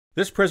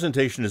This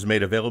presentation is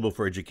made available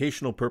for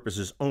educational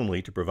purposes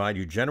only to provide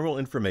you general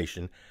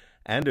information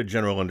and a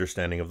general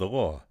understanding of the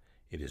law.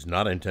 It is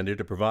not intended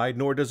to provide,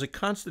 nor does it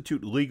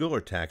constitute legal or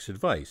tax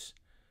advice.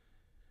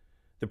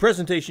 The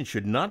presentation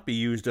should not be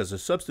used as a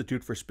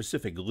substitute for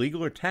specific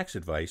legal or tax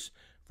advice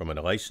from a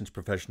licensed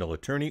professional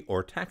attorney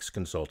or tax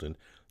consultant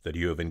that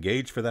you have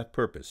engaged for that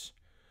purpose.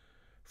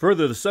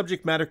 Further, the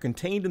subject matter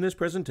contained in this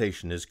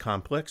presentation is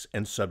complex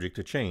and subject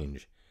to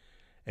change.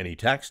 Any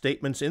tax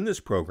statements in this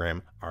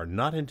program are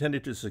not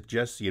intended to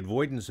suggest the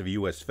avoidance of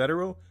U.S.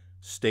 federal,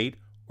 state,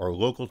 or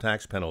local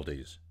tax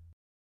penalties.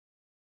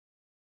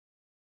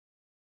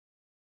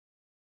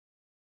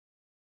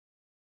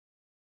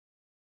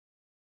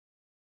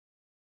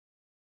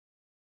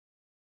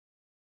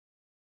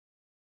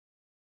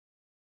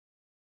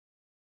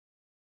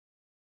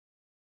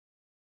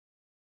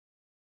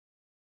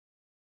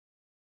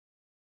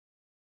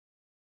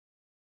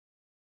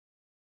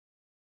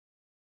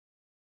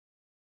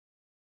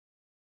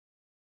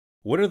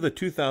 What are the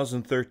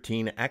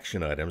 2013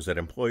 action items that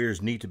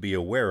employers need to be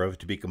aware of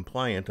to be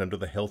compliant under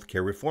the Health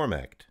Care Reform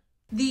Act?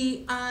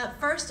 The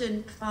first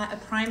and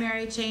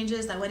primary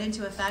changes that went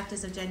into effect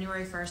as of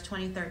January 1st,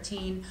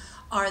 2013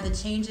 are the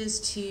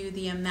changes to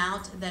the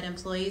amount that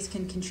employees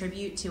can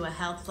contribute to a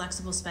health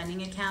flexible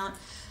spending account.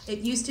 It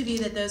used to be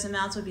that those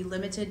amounts would be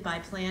limited by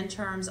plan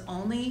terms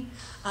only,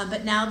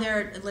 but now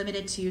they're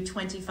limited to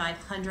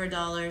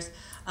 $2,500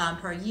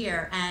 per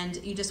year.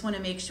 And you just want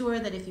to make sure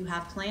that if you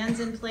have plans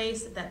in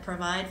place that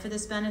provide for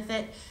this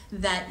benefit,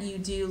 that you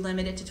do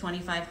limit it to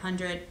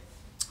 $2,500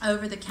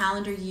 over the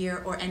calendar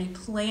year or any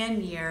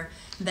plan year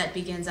that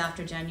begins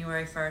after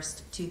January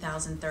 1st,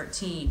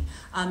 2013.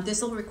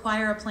 This will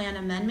require a plan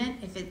amendment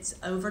if it's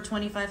over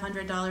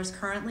 $2,500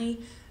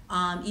 currently.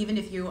 Even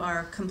if you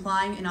are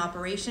complying in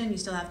operation, you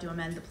still have to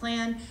amend the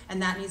plan,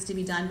 and that needs to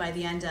be done by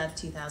the end of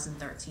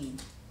 2013.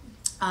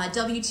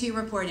 W-2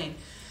 reporting.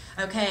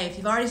 Okay, if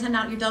you've already sent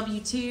out your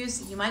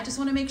W-2s, you might just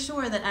want to make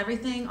sure that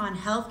everything on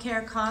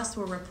healthcare costs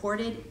were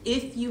reported.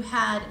 If you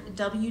had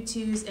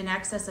W-2s in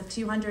excess of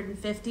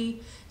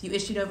 250, if you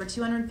issued over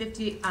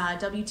 250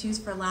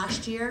 W-2s for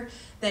last year,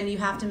 then you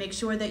have to make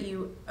sure that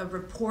you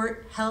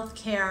report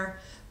healthcare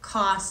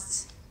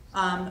costs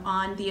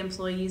on the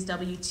employee's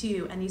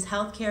W-2. And these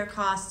healthcare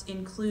costs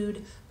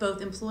include both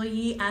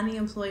employee and the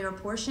employer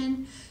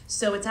portion.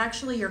 So it's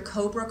actually your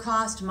COBRA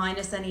cost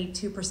minus any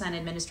 2%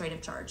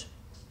 administrative charge.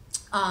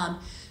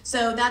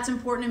 So that's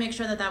important to make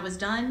sure that that was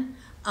done.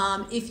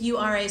 If you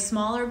are a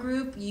smaller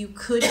group, you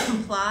could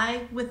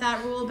comply with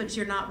that rule, but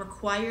you're not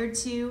required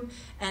to.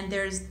 And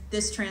there's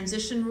this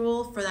transition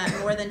rule for that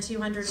more than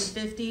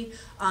 250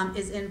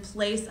 is in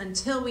place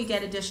until we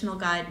get additional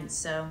guidance.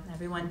 So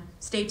everyone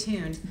stay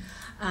tuned.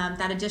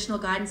 That additional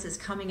guidance is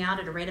coming out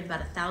at a rate of about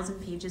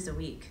 1,000 pages a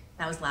week.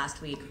 That was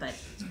last week, but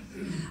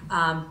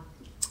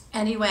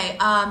anyway,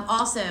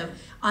 also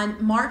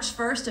on March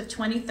 1st of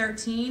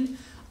 2013,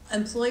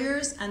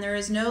 employers, and there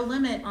is no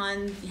limit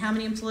on how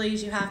many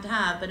employees you have to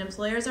have, but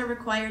employers are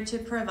required to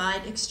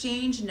provide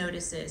exchange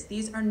notices.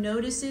 These are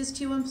notices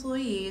to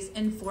employees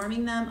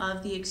informing them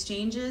of the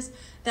exchanges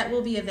that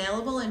will be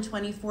available in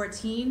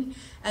 2014,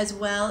 as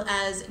well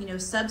as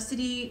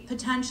subsidy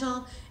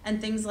potential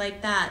and things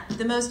like that.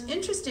 The most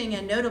interesting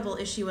and notable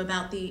issue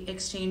about the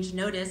exchange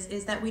notice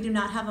is that we do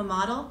not have a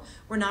model.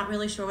 We're not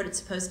really sure what it's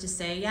supposed to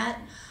say yet.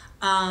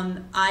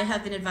 I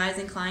have been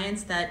advising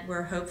clients that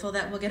we're hopeful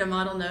that we'll get a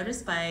model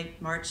notice by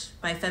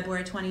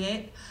February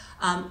 28th,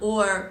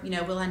 or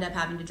we'll end up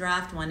having to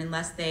draft one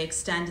unless they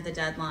extend the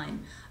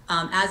deadline.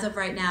 As of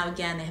right now,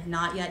 again, they have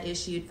not yet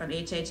issued from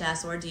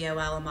HHS or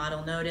DOL a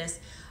model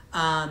notice,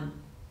 and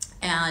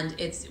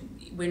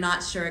we're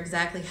not sure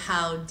exactly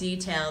how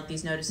detailed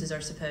these notices are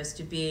supposed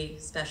to be,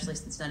 especially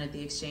since none of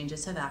the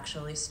exchanges have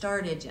actually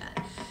started yet.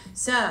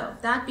 So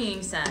that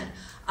being said,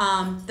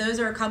 those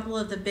are a couple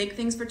of the big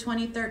things for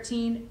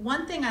 2013.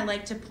 One thing I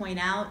like to point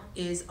out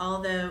is,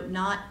 although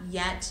not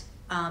yet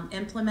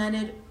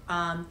implemented,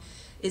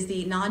 is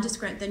the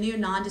new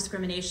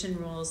non-discrimination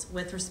rules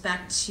with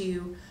respect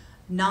to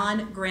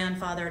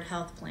non-grandfathered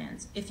health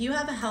plans. If you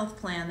have a health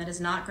plan that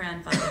is not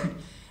grandfathered,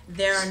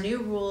 there are new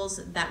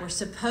rules that were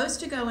supposed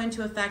to go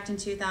into effect in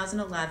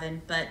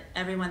 2011, but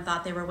everyone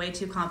thought they were way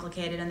too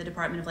complicated, and the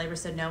Department of Labor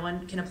said no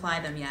one can apply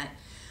them yet.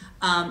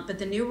 But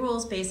the new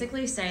rules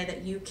basically say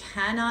that you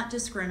cannot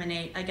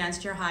discriminate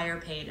against your higher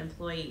paid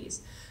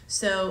employees.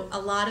 So a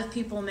lot of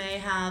people may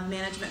have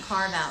management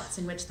carve-outs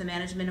in which the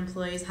management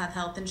employees have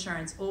health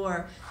insurance,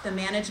 or the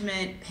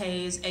management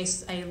pays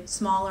a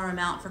smaller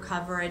amount for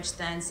coverage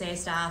than, say,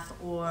 staff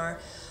or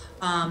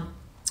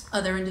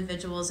other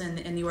individuals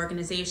in the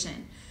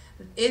organization.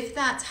 If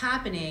that's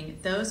happening,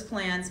 those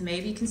plans may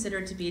be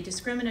considered to be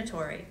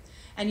discriminatory.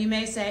 And you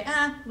may say,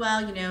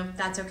 well,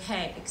 that's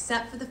okay,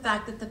 except for the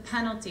fact that the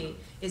penalty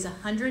is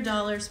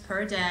 $100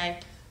 per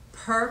day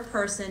per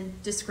person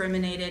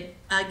discriminated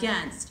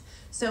against.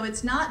 So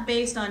it's not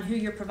based on who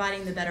you're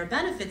providing the better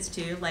benefits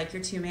to, like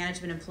your two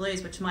management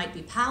employees, which might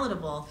be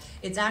palatable.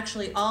 It's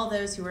actually all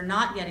those who are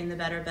not getting the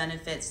better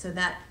benefits. So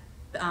that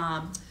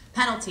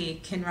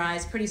penalty can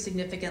rise pretty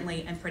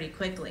significantly and pretty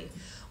quickly.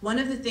 One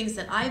of the things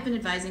that I've been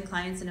advising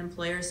clients and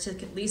employers to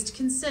at least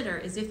consider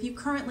is, if you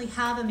currently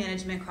have a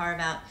management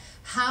carve-out,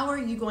 how are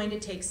you going to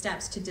take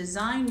steps to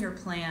design your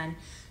plan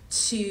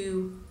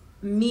to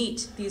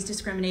meet these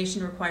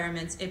discrimination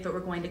requirements if it were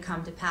going to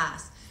come to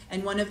pass?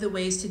 And one of the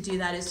ways to do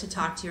that is to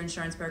talk to your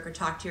insurance broker,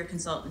 talk to your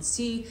consultant,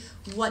 see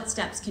what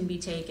steps can be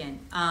taken.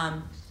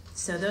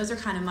 So those are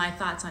kind of my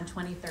thoughts on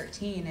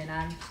 2013,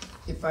 and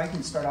if I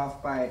can start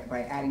off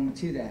by adding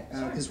to that,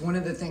 because one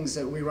of the things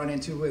that we run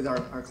into with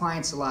our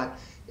clients a lot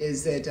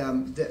is that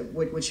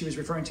what she was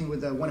referring to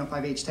with the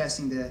 105H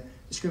testing, the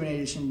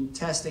discrimination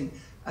testing.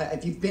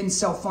 If you've been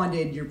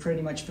self-funded, you're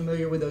pretty much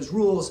familiar with those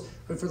rules,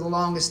 but for the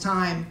longest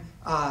time,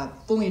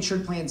 fully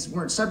insured plans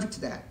weren't subject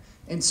to that.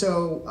 And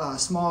so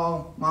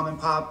small mom and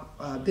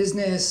pop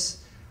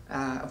business,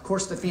 of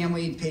course the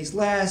family pays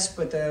less,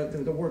 but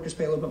the workers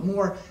pay a little bit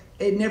more.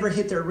 It never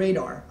hit their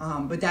radar,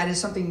 but that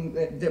is something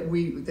that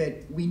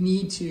we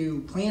need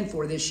to plan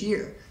for this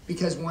year,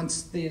 because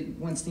once the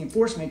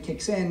enforcement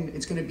kicks in,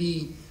 it's going to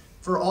be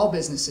for all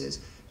businesses.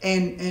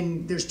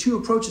 And there's two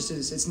approaches to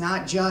this. It's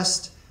not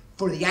just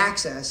for the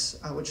access,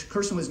 which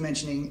Kirsten was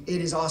mentioning. It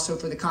is also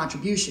for the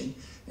contribution.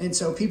 And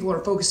so people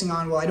are focusing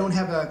on, well, I don't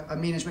have a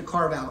management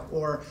carve out,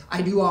 or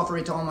I do offer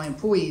it to all my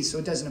employees, so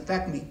it doesn't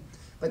affect me.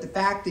 But the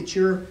fact that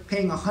you're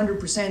paying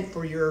 100%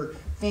 for your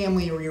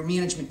family or your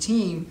management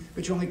team,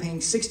 but you're only paying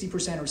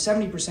 60% or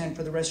 70%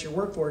 for the rest of your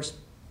workforce,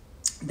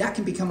 that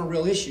can become a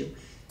real issue.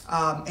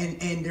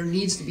 And there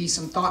needs to be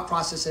some thought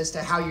process as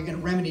to how you're going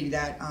to remedy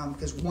that,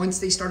 because once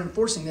they start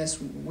enforcing this,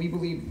 we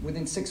believe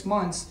within 6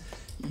 months,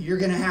 you're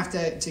going to have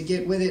to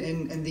get with it,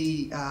 and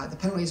the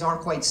penalties are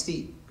quite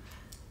steep.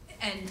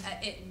 And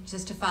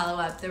just to follow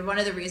up, one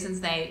of the reasons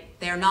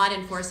they're not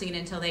enforcing it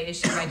until they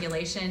issue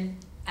regulation,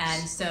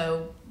 and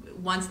so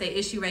once they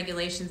issue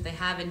regulations, they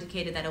have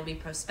indicated that it'll be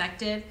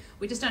prospective.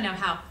 We just don't know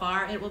how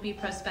far it will be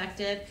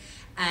prospective,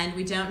 and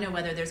we don't know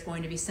whether there's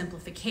going to be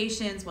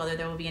simplifications, whether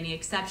there will be any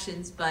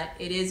exceptions, but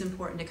it is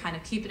important to kind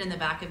of keep it in the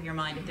back of your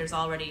mind if there's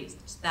already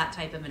that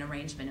type of an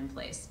arrangement in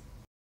place.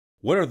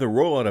 What are the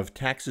rollout of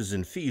taxes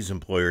and fees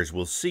employers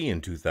will see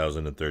in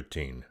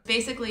 2013?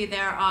 Basically,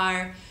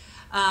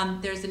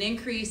 there's an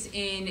increase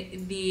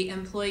in the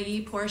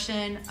employee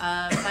portion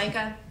of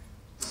FICA.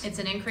 It's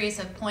an increase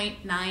of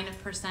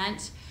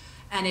 0.9%,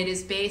 and it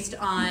is based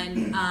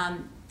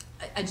on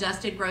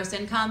adjusted gross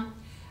income.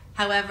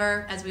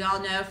 However, as we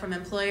all know from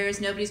employers,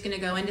 nobody's going to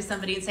go into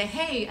somebody and say,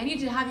 hey, I need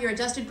you to have your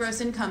adjusted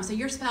gross income, so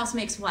your spouse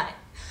makes what?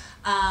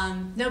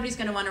 Nobody's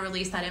going to want to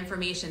release that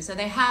information. So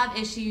they have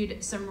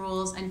issued some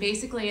rules, and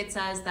basically it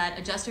says that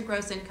adjusted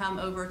gross income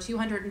over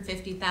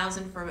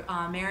 $250,000 for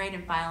married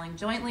and filing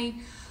jointly,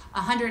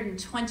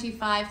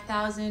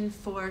 $125,000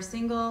 for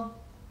single,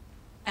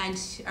 and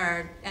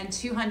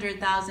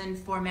 $200,000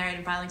 for married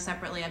and filing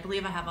separately. I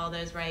believe I have all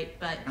those right,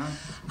 but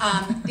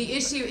the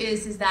issue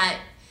is that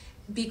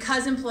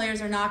because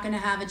employers are not going to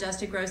have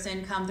adjusted gross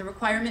income, the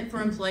requirement for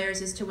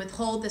employers is to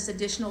withhold this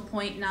additional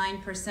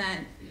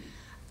 0.9%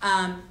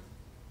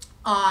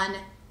 on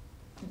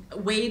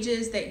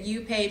wages that you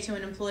pay to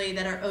an employee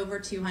that are over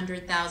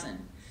 $200,000.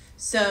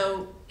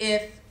 So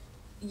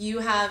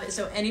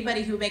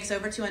anybody who makes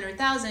over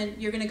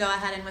 $200,000, you're going to go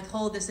ahead and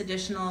withhold this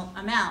additional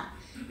amount.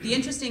 The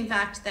interesting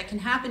fact that can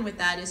happen with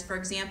that is, for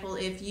example,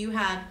 if you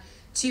have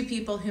two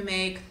people who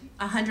make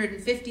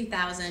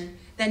 $150,000,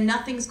 then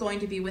nothing's going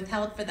to be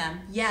withheld for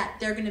them. Yet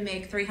they're going to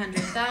make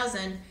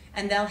 $300,000,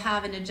 and they'll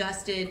have an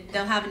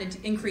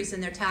increase in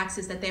their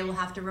taxes that they will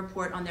have to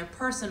report on their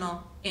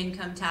personal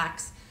income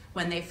tax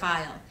when they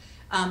file.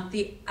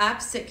 The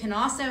opposite can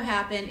also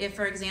happen if,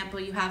 for example,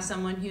 you have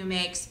someone who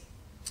makes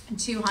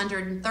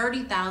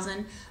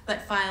 $230,000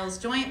 but files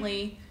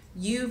jointly.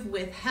 You've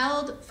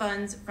withheld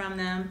funds from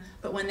them,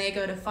 but when they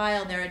go to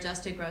file, their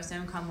adjusted gross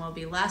income will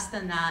be less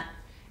than that,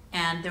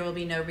 and there will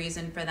be no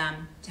reason for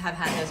them to have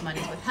had those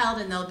monies withheld,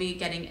 and they'll be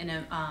getting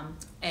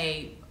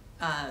a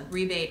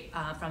rebate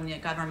from the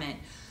government,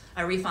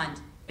 a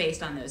refund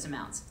based on those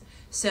amounts.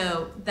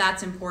 So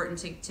that's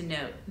important to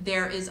note.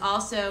 There is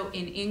also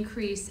an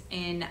increase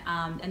in,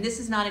 and this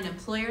is not an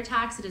employer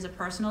tax, it is a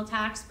personal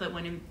tax, but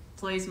when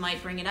employees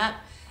might bring it up,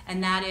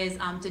 and that is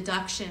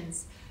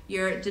deductions.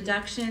 Your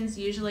deductions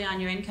usually on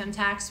your income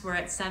tax were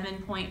at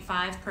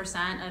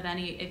 7.5% of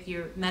any, if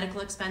your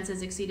medical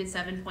expenses exceeded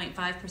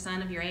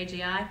 7.5% of your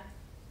AGI,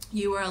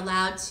 you were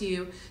allowed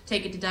to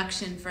take a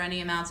deduction for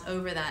any amounts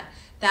over that.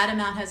 That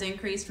amount has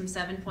increased from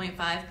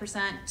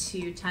 7.5%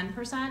 to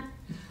 10%.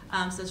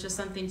 So it's just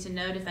something to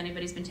note if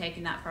anybody's been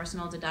taking that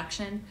personal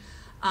deduction.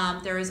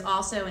 There is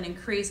also an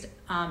increased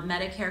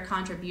Medicare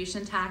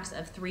contribution tax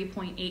of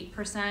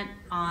 3.8%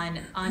 on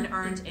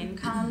unearned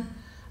income.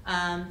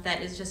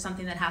 That is just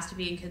something that has to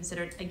be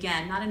considered.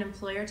 Again, not an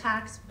employer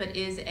tax, but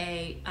is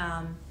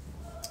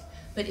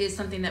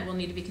something that will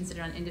need to be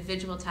considered on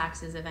individual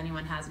taxes if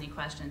anyone has any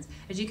questions.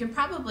 As you can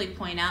probably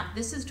point out,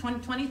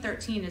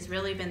 2013 has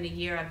really been the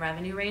year of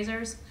revenue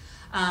raisers.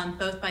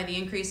 both by the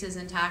increases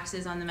in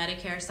taxes on the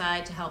Medicare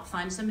side to help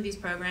fund some of these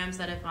programs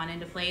that have gone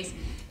into place.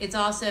 It's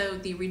also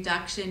the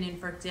reduction in,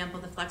 for example,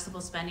 the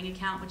flexible spending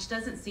account, which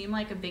doesn't seem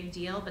like a big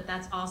deal, but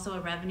that's also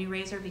a revenue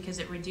raiser because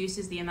it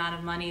reduces the amount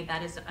of money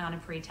that is on a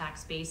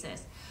pre-tax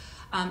basis.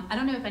 I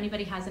don't know if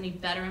anybody has any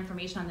better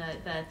information on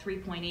the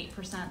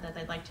 3.8% that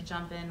they'd like to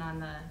jump in on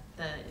the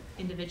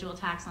individual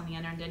tax on the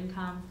unearned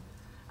income.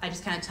 I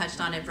just kind of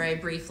touched on it very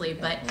briefly,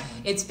 but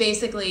it's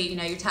basically, you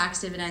know, your tax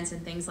dividends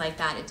and things like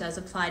that. It does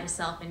apply to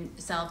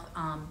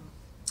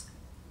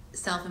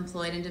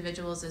self-employed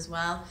individuals as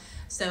well.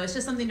 So it's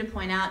just something to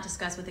point out,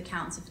 discuss with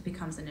accountants if it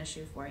becomes an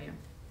issue for you.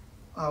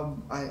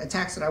 A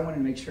tax that I wanted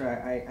to make sure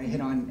I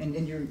hit on,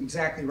 and you're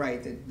exactly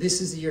right, that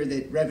this is the year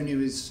that revenue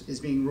is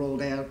being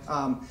rolled out.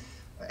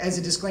 As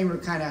a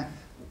disclaimer,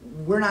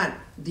 we're not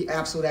the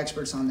absolute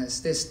experts on this.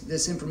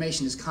 This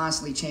information is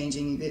constantly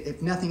changing.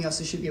 If nothing else,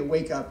 this should be a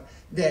wake up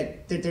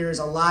that there is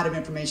a lot of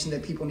information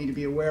that people need to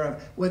be aware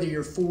of, whether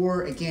you're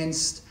for,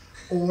 against,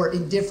 or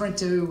indifferent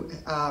to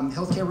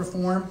healthcare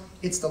reform.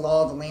 It's the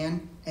law of the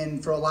land.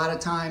 And for a lot of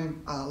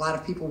time, a lot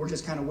of people were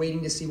just kind of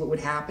waiting to see what would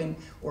happen,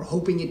 or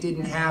hoping it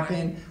didn't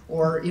happen,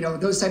 or, you know,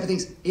 those type of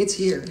things. It's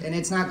here and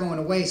it's not going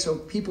away. So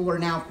people are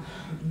now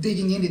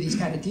digging into these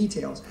kind of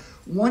details.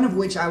 One of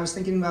which I was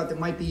thinking about that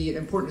might be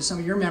important to some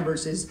of your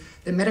members is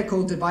the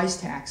medical device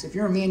tax. If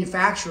you're a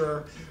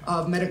manufacturer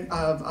of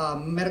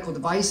medical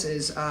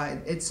devices,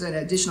 it's an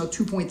additional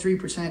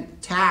 2.3%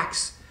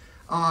 tax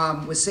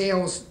with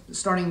sales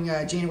starting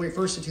January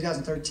 1st of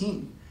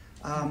 2013.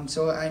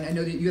 So I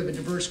know that you have a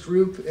diverse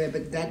group,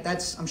 but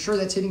that's I'm sure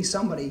that's hitting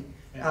somebody.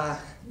 Yeah.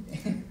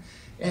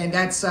 And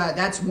that's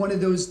one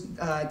of those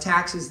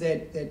taxes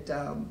that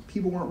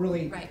people weren't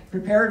really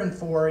prepared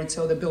for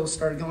until the bills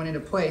started going into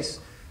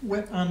place.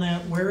 On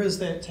that, where is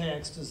that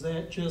taxed? Is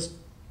that just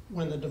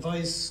when the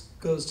device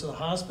goes to the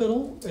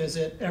hospital? Is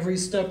it every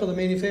step of the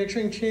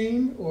manufacturing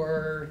chain,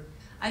 or?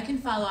 I can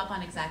follow up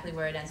on exactly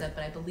where it ends up,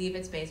 but I believe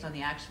it's based on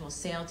the actual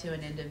sale to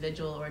an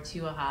individual or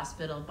to a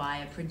hospital by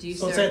a producer.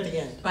 So it's at the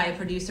end. By a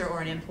producer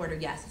or an importer,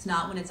 yes. It's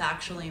not when it's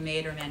actually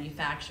made or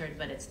manufactured,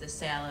 but it's the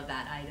sale of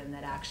that item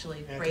that actually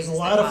raises the cost. Because a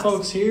lot of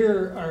folks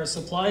here are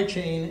supply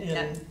chain,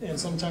 and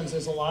sometimes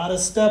there's a lot of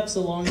steps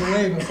along the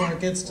way before it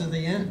gets to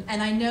the end.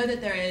 And I know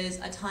that there is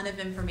a ton of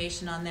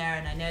information on there,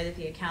 and I know that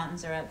the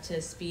accountants are up to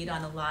speed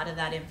on a lot of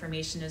that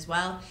information as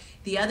well.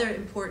 The other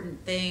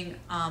important thing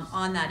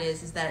on that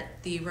is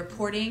that the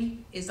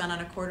reporting is done on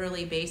a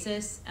quarterly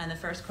basis, and the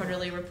first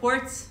quarterly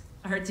reports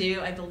are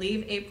due, I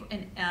believe,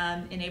 in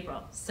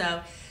April.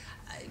 So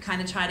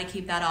kind of try to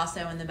keep that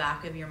also in the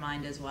back of your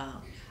mind as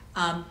well.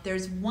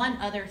 There's one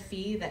other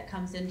fee that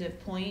comes into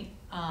point.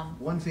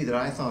 One fee that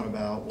I thought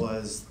about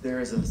was there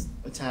is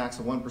a tax,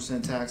 a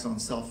 1% tax on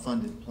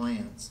self-funded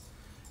plans.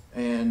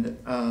 And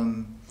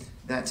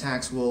that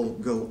tax will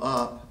go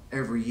up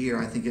every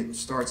year. I think it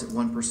starts at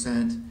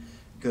 1%.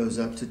 Goes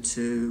up to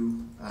 2,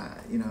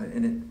 you know,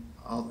 and it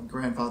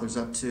grandfathers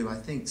up to, I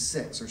think,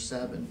 6 or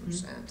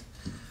 7%.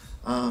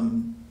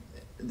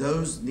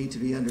 Those need to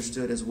be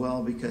understood as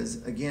well,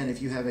 because again,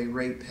 if you have a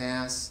rate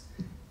pass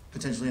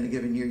potentially in a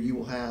given year, you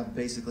will have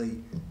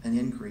basically an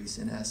increase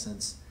in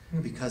essence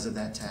because of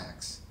that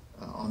tax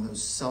on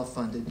those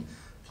self-funded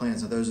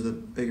plans. Now, those are the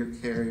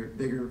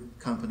bigger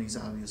companies,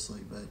 obviously,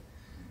 but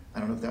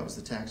I don't know if that was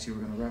the tax you were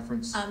going to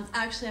reference.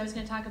 Actually, I was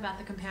going to talk about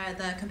the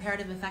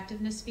comparative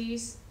effectiveness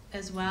fees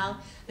as well.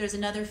 There's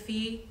another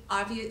fee.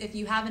 Obviously, if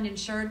you have an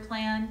insured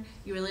plan,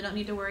 you really don't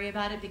need to worry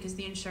about it because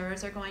the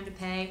insurers are going to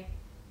pay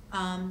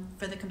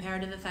for the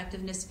comparative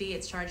effectiveness fee.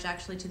 It's charged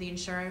actually to the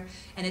insurer,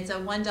 and it's a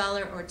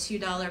 $1 or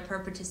 $2 per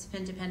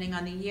participant depending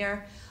on the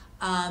year.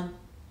 And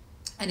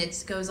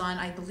it goes on,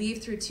 I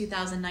believe, through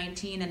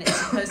 2019, and it's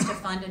supposed to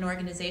fund an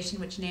organization,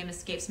 which name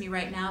escapes me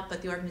right now,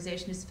 but the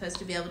organization is supposed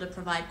to be able to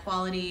provide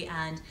quality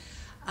and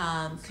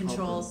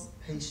controls.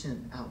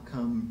 Patient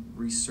outcome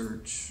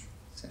research.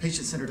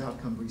 Patient-centered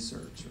outcome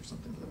research or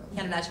something like that.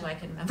 Can't imagine why I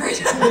couldn't remember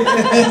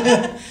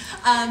it.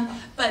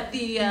 But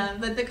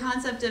the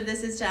concept of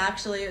this is to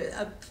actually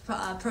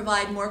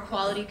provide more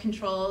quality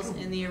controls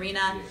in the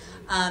arena.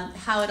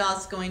 How it all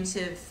is going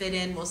to fit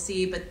in, we'll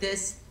see. But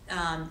this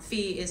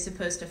fee is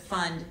supposed to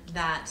fund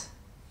that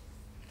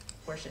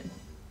portion.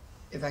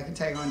 If I can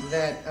tag on to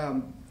that,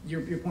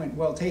 your point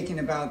well taken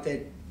about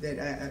that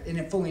in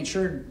a fully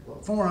insured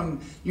forum,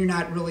 you're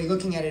not really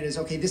looking at it as,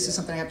 okay, this is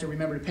something I have to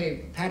remember to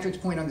pay. Patrick's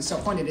point on the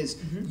self-funded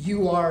is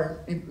you are,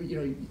 you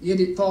know,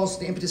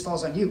 the impetus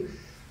falls on you.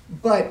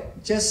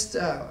 But just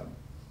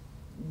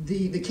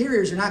the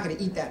carriers are not going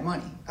to eat that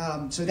money.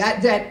 So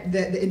that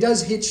it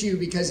does hit you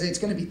because it's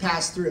going to be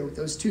passed through.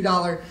 Those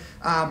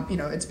 $2, you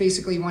know, it's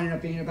basically winding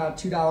up being about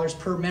 $2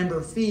 per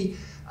member fee.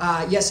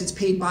 Yes, it's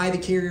paid by the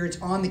carrier,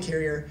 it's on the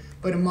carrier,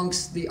 but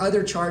amongst the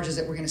other charges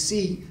that we're going to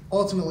see,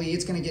 ultimately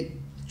it's going to get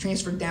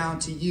transferred down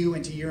to you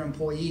and to your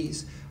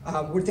employees.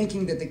 We're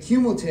thinking that the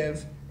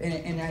cumulative,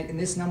 and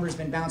this number has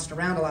been bounced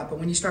around a lot, but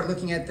when you start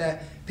looking at the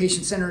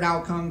patient-centered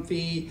outcome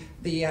fee,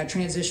 the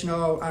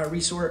transitional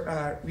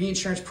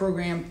reinsurance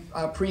program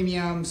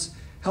premiums,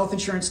 health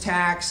insurance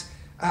tax,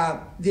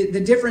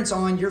 The difference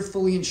on your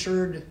fully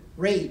insured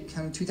rate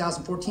come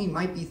 2014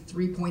 might be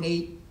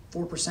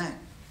 3.84%,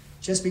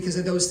 just because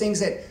of those things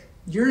that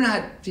you're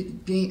not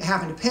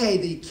having to pay,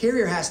 the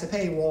carrier has to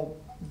pay. Well,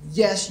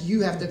 yes,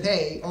 you have to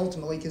pay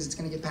ultimately because it's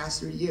going to get passed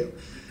through to you.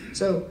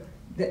 So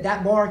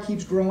that bar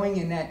keeps growing,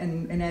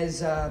 and as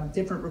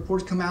different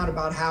reports come out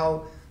about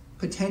how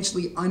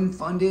potentially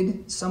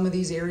unfunded some of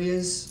these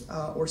areas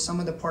or some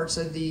of the parts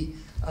of the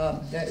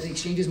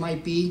exchanges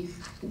might be,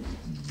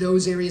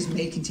 those areas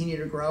may continue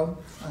to grow,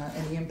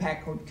 and the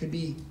impact could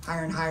be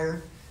higher and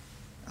higher,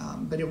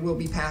 but it will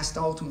be passed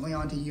ultimately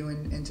on to you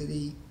and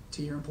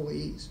to your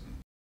employees.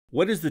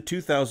 What is the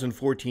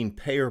 2014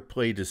 pay or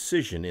play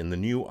decision in the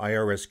new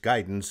IRS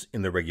guidance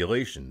in the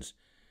regulations?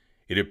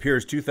 It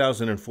appears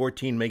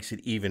 2014 makes it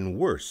even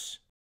worse.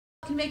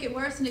 It can make it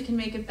worse and it can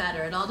make it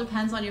better. It all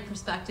depends on your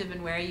perspective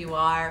and where you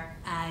are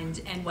and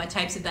what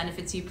types of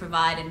benefits you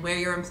provide and where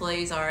your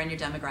employees are and your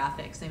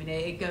demographics. I mean,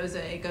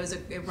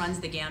 it runs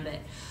the gambit.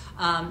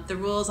 The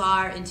rules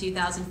are in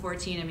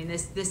 2014. I mean,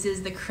 this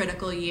is the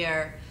critical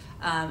year.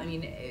 I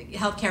mean,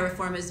 healthcare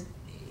reform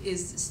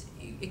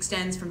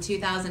extends from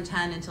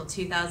 2010 until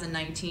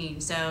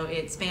 2019, so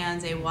it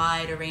spans a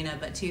wide arena,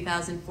 but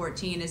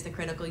 2014 is the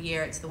critical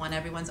year. It's the one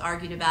everyone's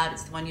argued about.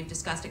 It's the one you've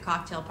discussed at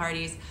cocktail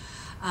parties.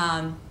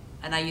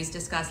 And I use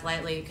discuss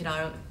lightly. It could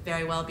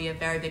very well be a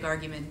very big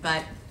argument,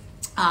 but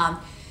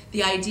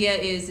the idea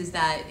is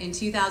that in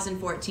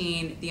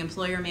 2014, the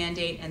employer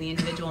mandate and the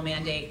individual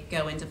mandate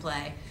go into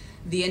play.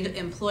 The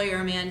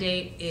employer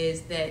mandate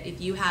is that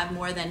if you have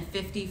more than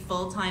 50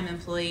 full-time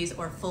employees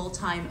or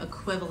full-time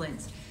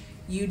equivalents,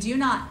 you do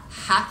not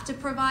have to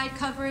provide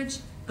coverage,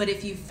 but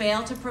if you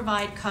fail to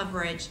provide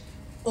coverage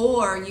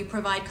or you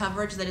provide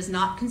coverage that is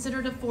not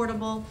considered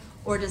affordable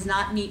or does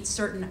not meet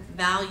certain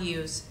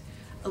value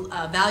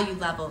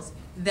levels,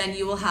 then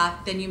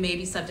you may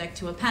be subject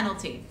to a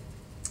penalty.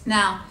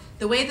 Now,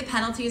 the way the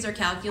penalties are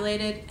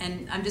calculated,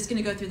 and I'm just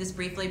going to go through this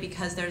briefly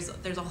because there's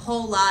a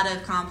whole lot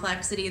of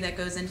complexity that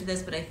goes into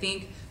this, but I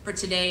think for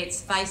today it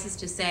suffices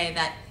to say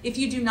that if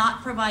you do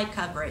not provide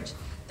coverage,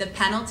 the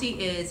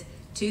penalty is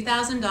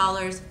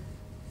 $2,000.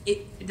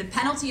 The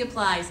penalty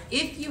applies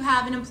if you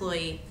have an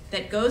employee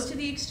that goes to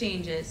the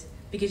exchanges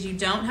because you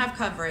don't have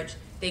coverage.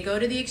 They go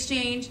to the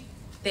exchange,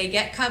 they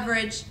get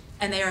coverage,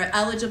 and they are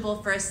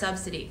eligible for a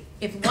subsidy.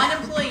 If one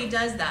employee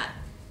does that,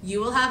 you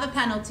will have a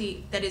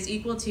penalty that is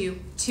equal to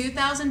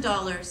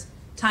 $2,000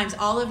 times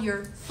all of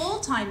your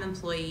full-time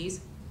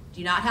employees.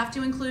 Do not have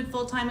to include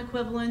full-time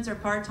equivalents or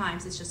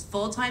part-times. It's just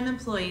full-time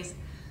employees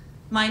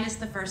minus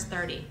the first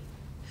 30.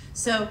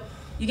 So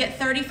you get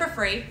 30 for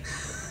free.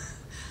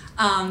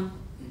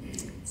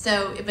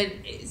 So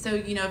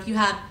you know, if you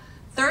have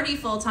 30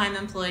 full-time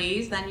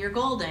employees, then you're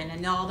golden,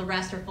 and all the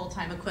rest are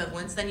full-time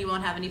equivalents, then you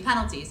won't have any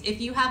penalties. If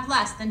you have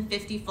less than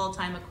 50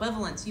 full-time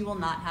equivalents, you will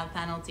not have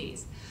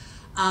penalties.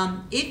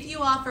 If you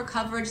offer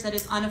coverage that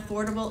is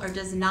unaffordable or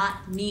does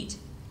not meet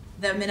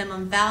the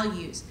minimum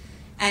values,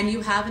 and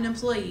you have an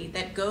employee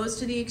that goes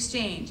to the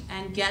exchange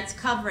and gets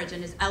coverage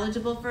and is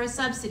eligible for a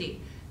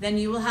subsidy, then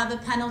you will have a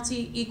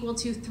penalty equal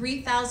to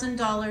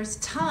 $3,000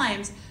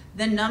 times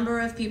the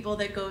number of people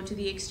that go to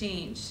the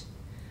exchange.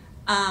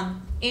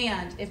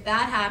 And if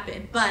that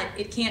happened, but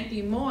it can't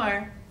be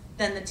more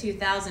than the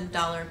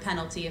 $2,000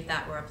 penalty if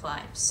that were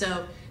applied.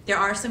 So there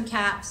are some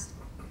caps,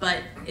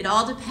 but it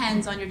all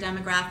depends on your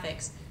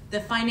demographics.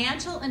 The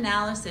financial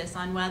analysis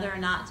on whether or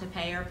not to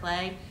pay or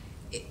play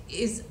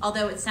is,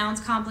 although it sounds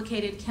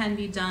complicated, can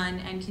be done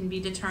and can be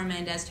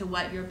determined as to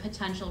what your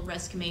potential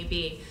risk may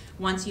be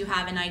once you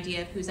have an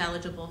idea of who's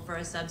eligible for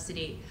a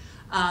subsidy.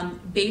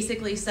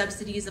 Basically,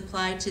 subsidies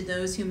apply to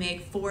those who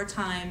make 4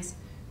 times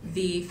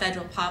the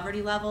federal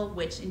poverty level,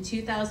 which in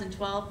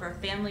 2012 for a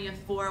family of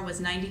 4 was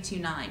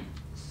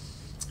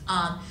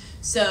 $92,900.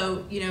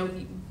 So, you know,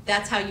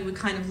 that's how you would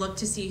kind of look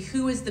to see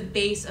who is the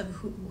base of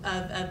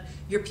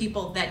your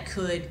people that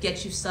could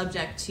get you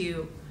subject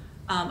to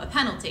a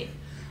penalty.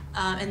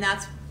 And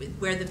that's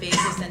where the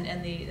basis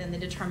and the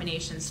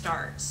determination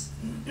starts.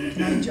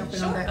 Can I jump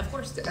in on that? Of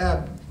course.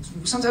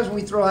 Sometimes when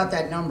we throw out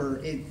that number,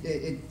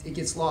 it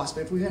gets lost.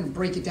 But if we're going to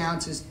break it down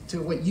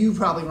to what you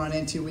probably run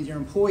into with your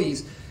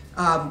employees,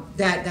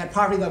 that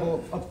poverty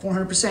level of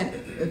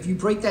 400%, if you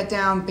break that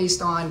down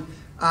based on,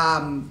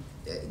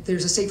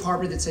 there's a safe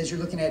harbor that says you're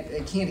looking at,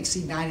 it can't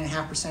exceed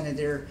 9.5% of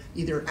their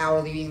either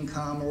hourly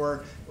income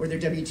or their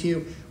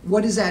W-2.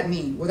 What does that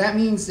mean? Well, that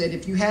means that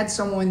if you had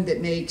someone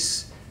that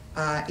makes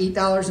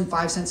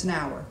 $8.05 an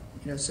hour,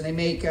 you know, so they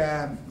make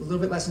a little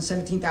bit less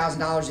than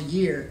 $17,000 a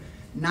year,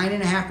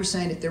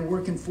 9.5%, if they're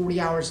working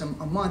 40 hours a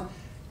month,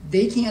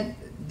 they can't,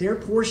 their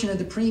portion of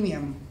the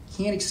premium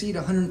can't exceed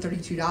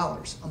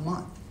 $132 a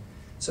month.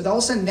 So all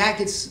of a sudden that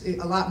gets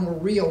a lot more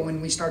real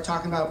when we start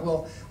talking about,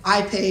 well,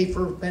 I pay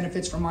for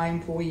benefits for my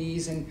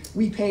employees and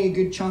we pay a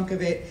good chunk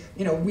of it.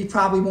 You know, we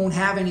probably won't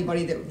have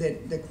anybody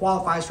that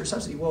qualifies for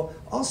subsidy. Well,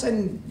 all of a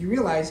sudden you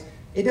realize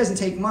it doesn't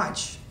take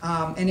much.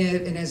 And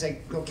as a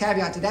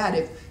caveat to that,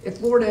 if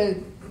Florida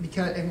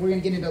because, and we're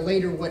going to get into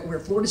later where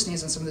Florida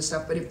stands on some of this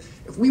stuff, but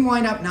if we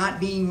wind up not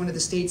being one of the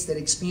states that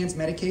expands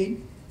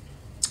Medicaid,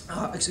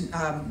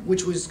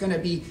 which was going to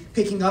be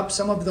picking up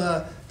some of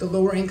the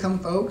lower income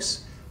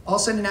folks, all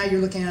of a sudden now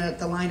you're looking at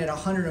the line at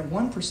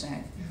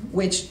 101%,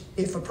 which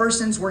if a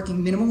person's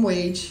working minimum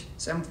wage,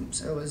 so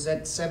is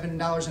that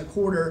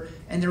 $7.25,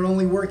 and they're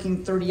only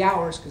working 30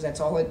 hours, because that's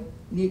all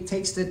it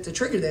takes to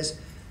trigger this,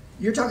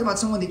 you're talking about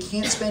someone that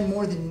can't spend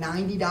more than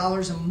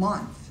 $90 a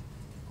month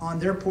on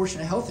their portion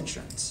of health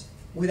insurance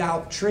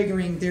without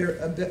triggering their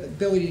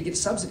ability to get a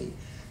subsidy.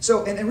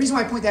 So, and the reason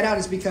why I point that out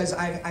is because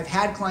I've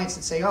had clients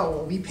that say, oh,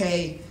 well, we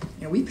pay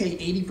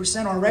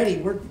 80% already.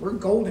 We're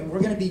golden.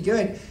 We're going to be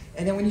good.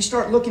 And then when you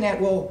start looking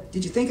at, well,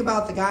 did you think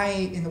about the guy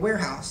in the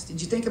warehouse?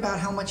 Did you think about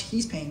how much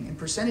he's paying and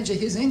percentage of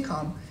his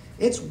income?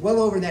 It's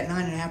well over that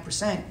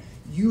 9.5%.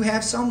 You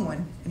have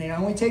someone, and it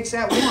only takes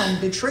that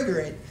one to trigger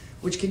it,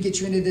 which could get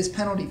you into this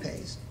penalty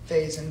phase.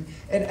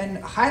 And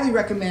highly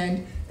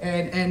recommend,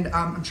 and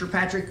I'm sure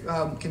Patrick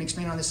can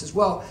expand on this as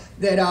well,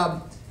 that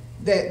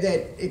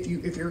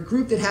if you're a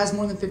group that has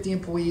more than 50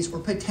 employees, or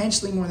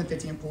potentially more than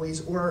 50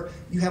 employees, or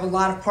you have a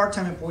lot of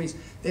part-time employees,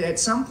 that at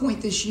some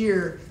point this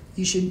year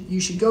you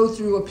should go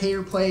through a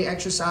pay-or-play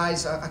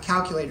exercise, a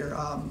calculator.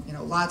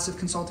 Lots of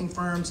consulting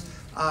firms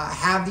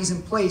have these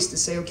in place to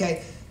say,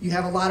 okay, you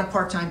have a lot of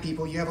part-time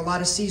people, you have a lot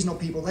of seasonal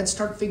people. Let's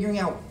start figuring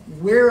out,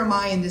 where am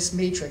I in this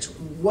matrix?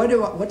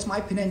 What's my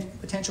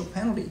potential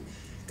penalty?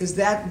 Because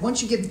that,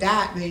 once you get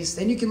that base,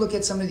 then you can look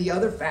at some of the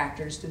other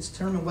factors to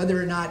determine whether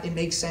or not it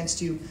makes sense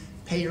to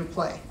pay or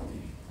play.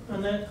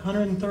 On that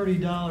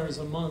 $130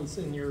 a month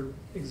in your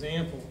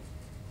example,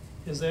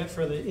 is that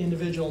for the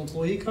individual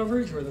employee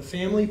coverage or the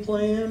family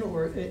plan,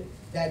 or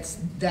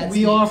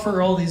we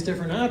offer all these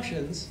different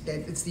options?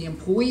 It's the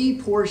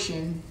employee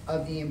portion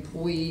of the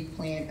employee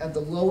plan, of the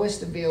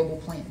lowest available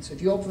plan. So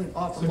if you offer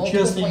multiple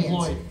just the plans,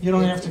 employee, you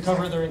don't have to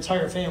cover their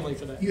entire family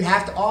for that. You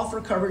have to offer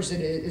coverage that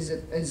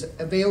is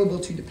available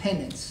to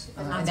dependents.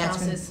 Not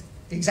spouses.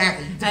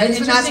 Exactly.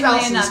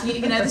 Interestingly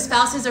enough, the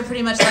spouses are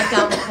pretty much left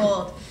out in the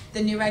cold.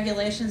 The new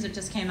regulations that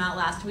just came out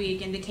last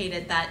week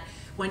indicated that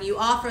when you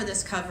offer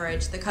this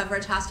coverage, the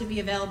coverage has to be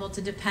available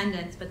to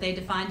dependents, but they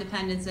define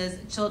dependents as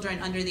children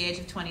under the age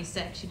of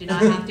 26. You do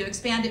not have to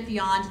expand it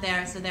beyond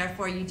there, so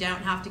therefore you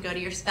don't have to go to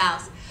your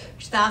spouse.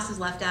 Your spouse is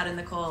left out in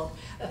the cold.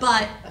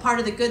 But part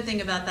of the good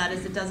thing about that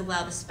is it does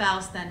allow the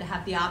spouse then to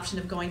have the option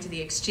of going to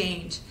the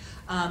exchange,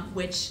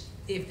 which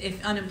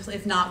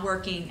if not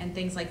working and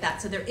things like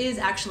that. So there is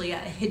actually a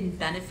hidden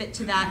benefit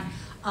to that.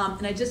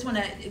 And I just want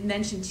to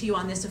mention to you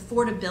on this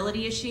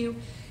affordability issue,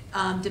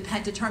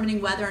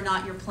 determining whether or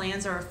not your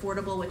plans are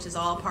affordable, which is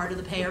all part of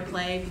the pay or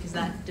play, because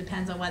that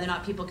depends on whether or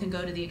not people can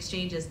go to the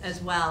exchanges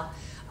as well.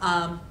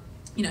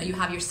 You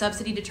have your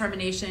subsidy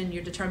determination,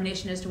 your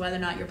determination as to whether or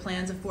not your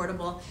plan's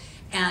affordable,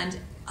 and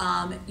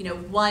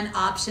one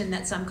option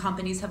that some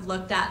companies have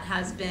looked at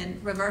has been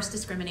reverse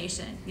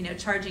discrimination.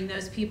 Charging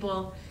those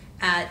people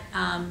at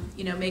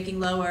making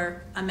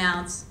lower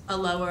amounts a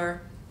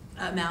lower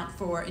amount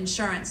for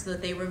insurance, so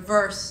that they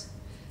reverse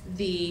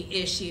the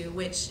issue,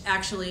 which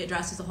actually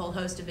addresses a whole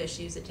host of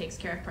issues. It takes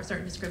care of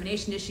certain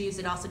discrimination issues.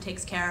 It also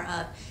takes care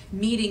of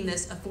meeting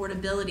this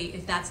affordability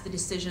if that's the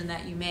decision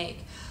that you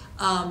make.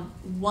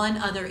 One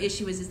other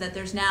issue is that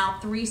there's now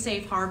 3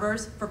 safe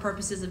harbors for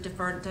purposes of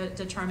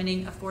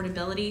determining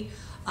affordability.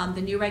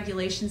 The new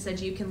regulation said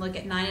you can look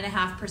at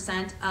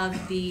 9.5%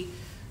 of the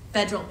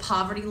federal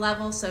poverty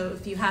level. So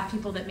if you have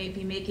people that may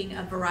be making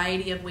a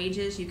variety of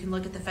wages, you can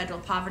look at the federal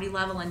poverty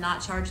level and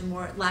not charge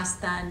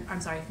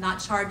not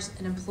charge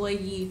an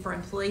employee for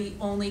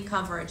employee-only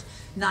coverage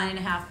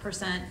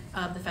 9.5%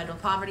 of the federal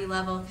poverty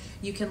level.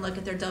 You can look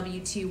at their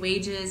W-2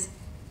 wages.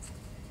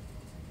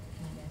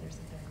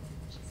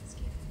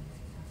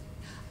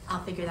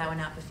 I'll figure that one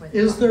out before.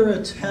 Is there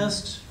a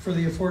test for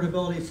the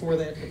affordability for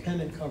that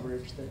dependent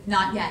coverage?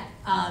 Not yet,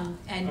 and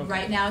okay.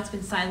 Right now it's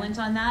been silent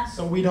on that.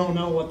 So we don't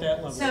know what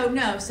that level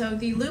is. So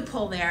the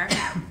loophole there,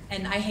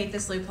 and I hate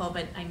this loophole,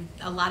 but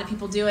a lot of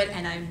people do it,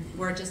 and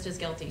we're just as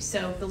guilty.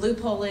 So the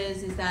loophole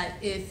is that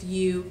if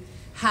you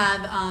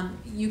have,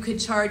 you could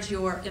charge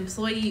your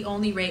employee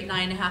only rate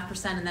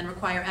 9.5% and then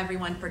require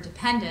everyone for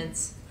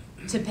dependents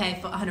to pay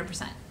for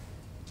 100%.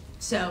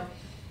 So,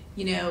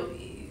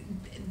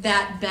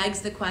 that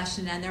begs the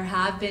question, and there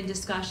have been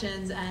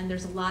discussions, and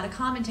there's a lot of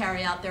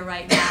commentary out there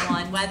right now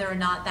on whether or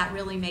not that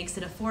really makes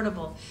it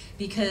affordable,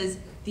 because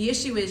the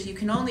issue is you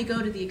can only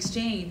go to the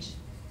exchange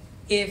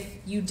if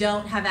you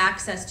don't have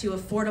access to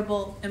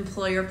affordable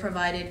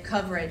employer-provided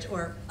coverage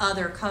or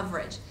other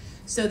coverage.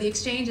 So the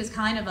exchange is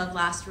kind of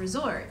last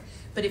resort.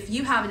 But if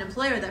you have an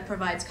employer that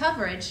provides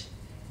coverage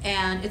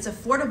and it's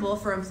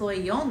affordable for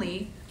employee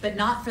only, but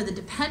not for the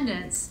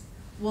dependents,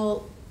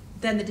 well,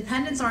 then the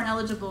dependents aren't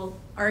eligible,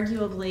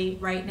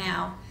 arguably, right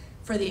now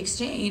for the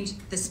exchange.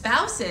 The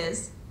spouse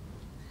is,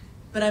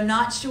 but I'm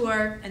not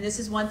sure, and this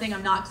is one thing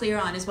I'm not clear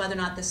on, is whether or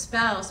not the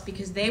spouse,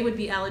 because they would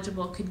be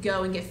eligible, could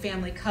go and get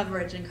family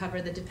coverage and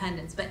cover the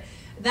dependents. But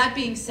that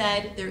being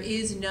said, there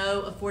is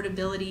no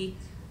affordability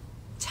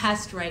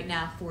test right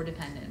now for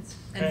dependents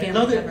and Okay,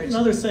 family coverage.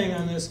 another thing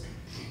on this,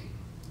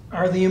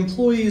 are the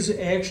employees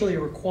actually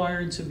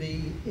required to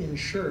be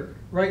insured?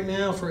 Right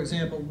now, for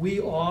example, we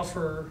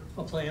offer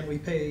a plan, we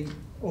pay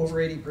over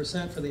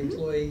 80% for the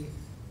employee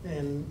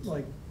and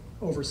like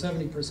over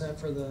 70%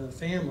 for the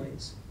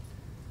families.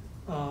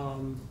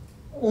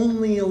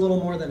 Only a little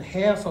more than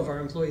half of our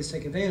employees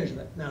take advantage of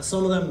that. Now,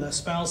 some of them, the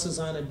spouse is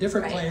on a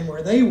different Right. plan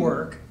where they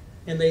work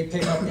and they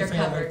pick up the They're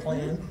family covered.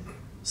 plan.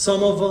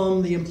 Some of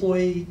them, the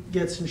employee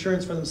gets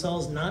insurance for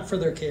themselves, not for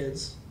their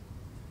kids.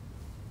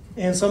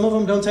 And some of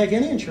them don't take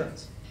any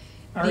insurance.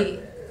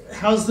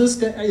 How's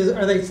this,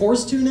 are they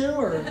forced to now,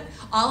 or?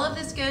 All of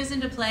this goes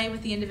into play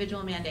with the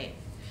individual mandate.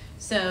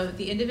 So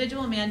the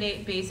individual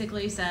mandate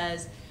basically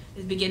says,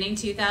 beginning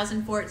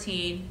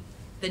 2014,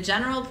 the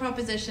general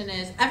proposition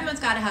is everyone's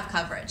got to have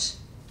coverage.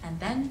 And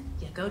then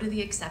you go to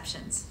the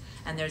exceptions.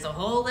 And there's a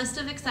whole list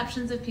of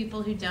exceptions of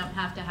people who don't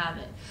have to have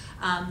it.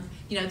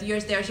 You know,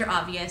 there's your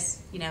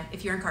obvious, you know,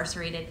 if you're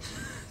incarcerated,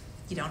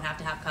 you don't have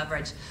to have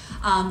coverage.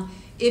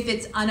 If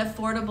it's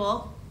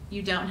unaffordable,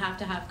 you don't have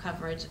to have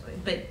coverage.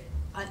 But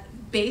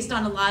based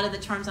on a lot of the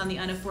terms on the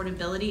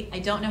unaffordability, I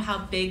don't know how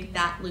big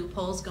that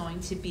loophole is going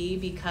to be,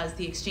 because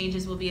the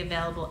exchanges will be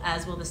available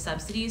as will the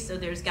subsidies. So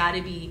there's got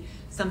to be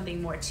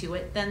something more to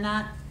it than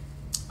that.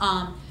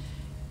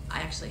 I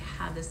actually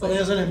have this. But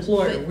list. as an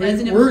employer, But as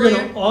an we're going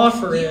employer, to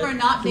offer it. You are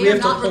not. Do They we are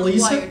have to not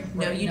police required. it?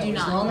 No, you do as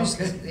not. long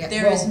as- yeah,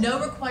 There is well- no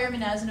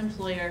requirement as an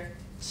employer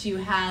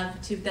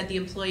that the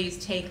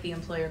employees take the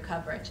employer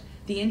coverage.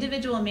 The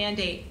individual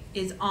mandate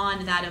is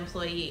on that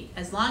employee.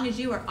 As long as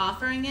you are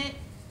offering it,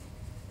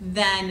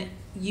 then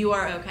you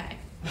are okay.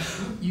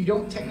 You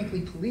don't technically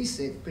police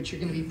it, but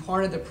you're going to be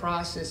part of the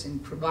process in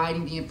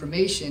providing the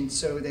information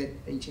so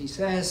that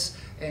HHS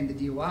and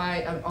the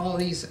DOI, all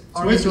these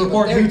So we have to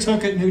report who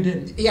took it and who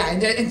didn't. Yeah,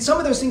 and some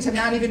of those things have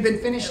not even been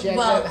finished yet.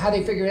 Well- How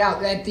they figure it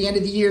out at the end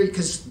of the year,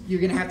 because you're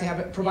going to have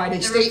it provide a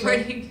The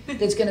statement reporting.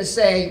 that's going to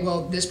say,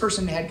 well, this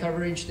person had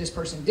coverage, this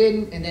person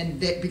didn't, and then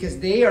because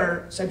they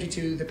are subject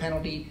to the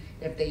penalty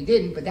if they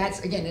didn't. But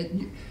that's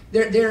again,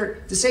 they're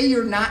to say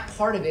you're not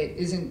part of it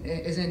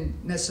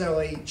isn't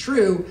necessarily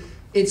true.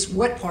 It's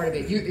what part of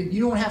it. You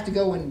don't have to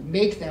go and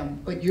make them,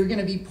 but you're going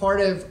to be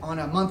part of on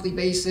a monthly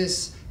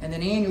basis and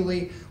then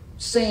annually,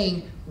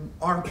 saying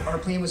our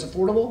plan was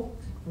affordable.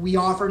 We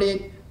offered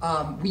it.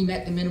 We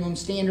met the minimum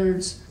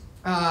standards.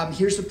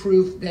 Here's the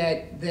proof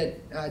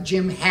that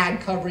Jim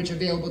had coverage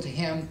available to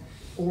him,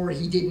 or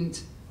he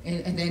didn't,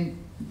 and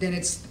then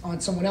it's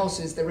on someone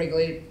else's, the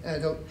regulated.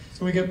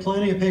 So we got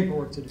plenty of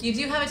paperwork to do. You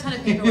do have a ton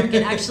of paperwork,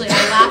 and actually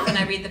I laugh when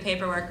I read the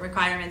paperwork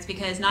requirements,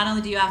 because not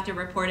only do you have to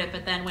report it,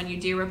 but then when you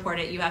do report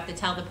it, you have to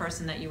tell the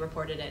person that you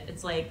reported it.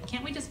 It's like,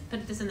 can't we just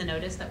put this in the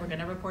notice that we're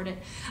going to report it?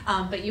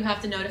 But you have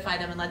to notify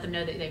them and let them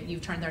know that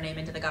you've turned their name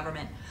into the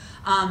government,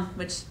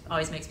 which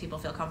always makes people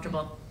feel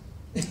comfortable.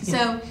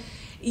 So,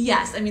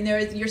 yes, I mean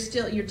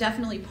you're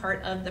definitely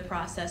part of the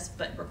process,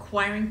 but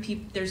requiring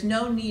people, there's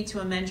no need to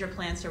amend your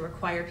plans to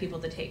require people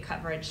to take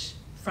coverage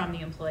from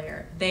the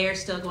employer. They are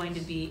still going to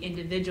be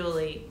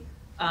individually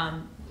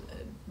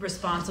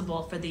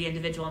responsible for the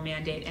individual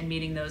mandate and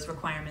meeting those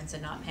requirements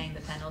and not paying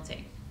the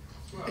penalty.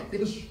 Go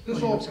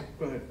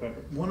ahead,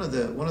 Patrick. One of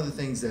the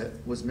things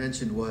that was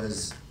mentioned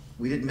was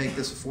we didn't make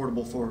this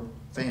affordable for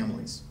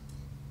families,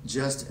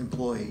 just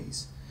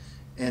employees.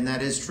 And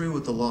that is true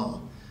with the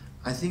law.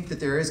 I think that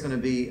there is going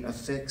to be a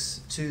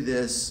fix to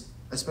this,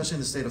 especially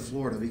in the state of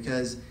Florida,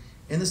 because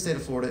in the state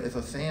of Florida, if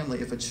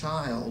a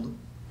child,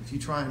 if you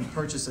try and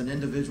purchase an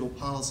individual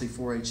policy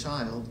for a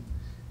child,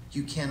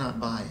 you cannot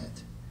buy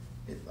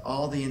it.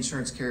 All the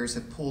insurance carriers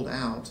have pulled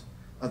out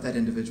of that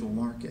individual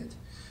market.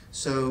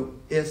 So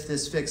if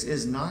this fix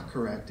is not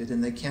corrected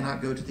and they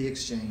cannot go to the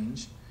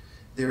exchange,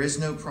 there is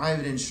no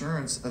private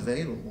insurance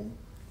available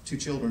to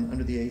children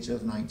under the age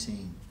of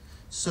 19.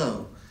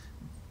 So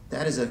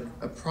that is a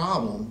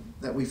problem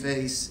that we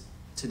face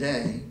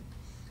today,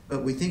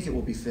 but we think it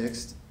will be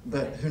fixed,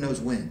 but who knows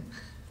when.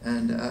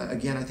 And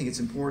again, I think it's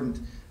important.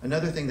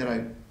 Another thing that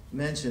I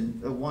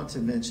want to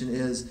mention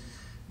is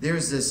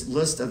there's this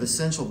list of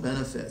essential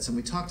benefits, and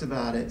we talked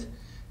about it,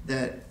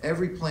 that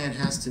every plan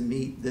has to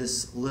meet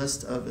this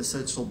list of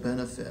essential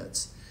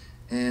benefits.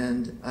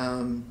 And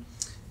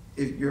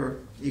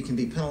you can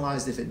be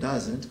penalized if it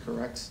doesn't,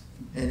 correct?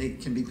 And it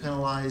can be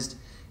penalized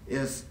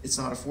if it's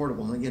not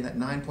affordable. And again, that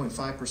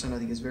 9.5% I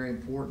think is very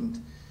important.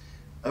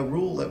 A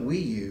rule that we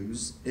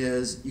use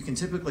is you can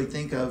typically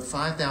think of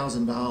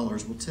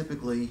 $5,000 will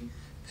typically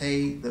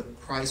pay the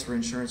price for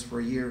insurance for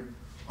a year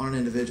on an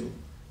individual.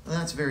 And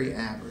that's very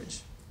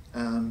average.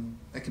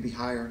 That could be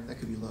higher, that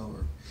could be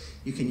lower.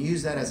 You can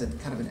use that as a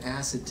kind of an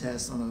acid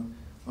test on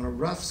a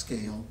rough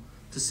scale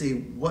to see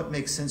what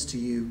makes sense to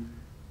you: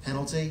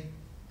 penalty,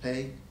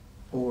 pay,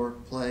 or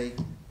play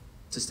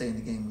to stay in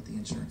the game with the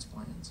insurance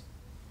plans.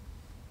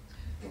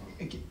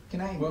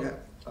 Can I? Well,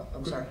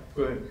 I'm sorry.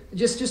 Go ahead.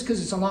 Just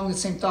because it's along the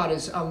same thought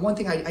is one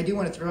thing I do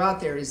want to throw out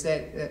there is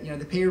that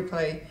the pay or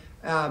play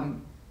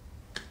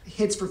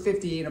hits for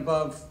 50 and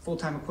above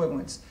full-time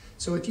equivalents.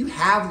 So if you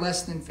have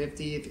less than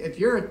 50, if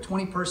you're a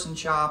 20-person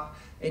shop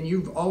and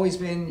you've always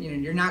been,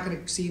 you're not going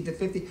to exceed the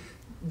 50,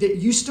 that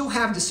you still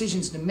have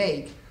decisions to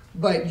make,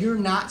 but you're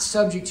not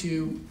subject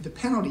to the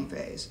penalty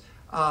phase.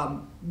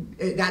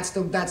 That's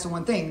the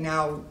one thing.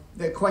 Now,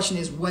 the question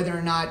is whether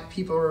or not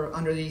people are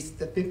under the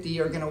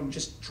 50 are going to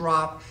just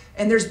drop.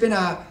 And there's been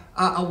a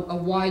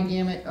wide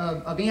gamut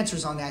of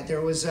answers on that.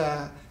 There was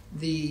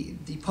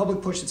the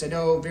public push that said,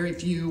 oh, very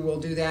few will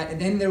do that. And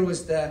then there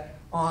was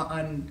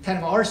on kind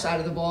of our side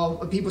of the ball,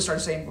 people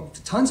started saying, well,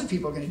 tons of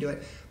people are going to do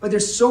it. But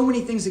there's so many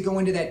things that go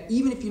into that,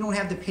 even if you don't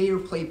have the pay or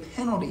play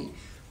penalty.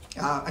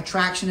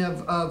 Attraction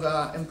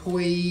of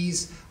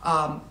employees.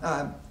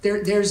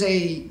 There's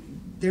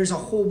a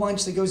whole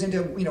bunch that goes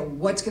into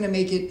what's going to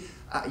make it.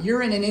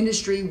 You're in an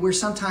industry where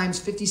sometimes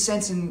 50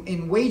 cents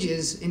in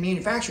wages in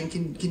manufacturing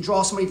can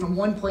draw somebody from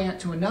one plant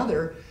to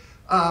another.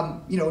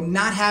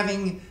 Not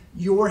having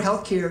your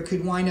healthcare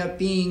could wind up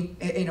being,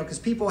 because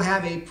people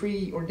have a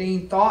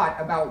preordained thought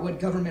about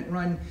what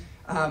government-run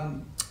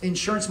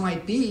insurance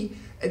might be.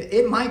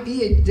 It might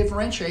be a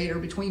differentiator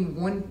between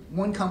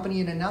one company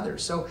and another.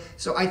 So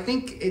I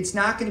think it's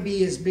not going to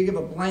be as big of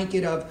a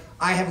blanket of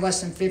I have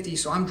less than 50,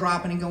 so I'm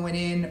dropping and going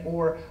in,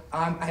 or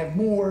I have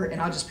more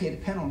and I'll just pay the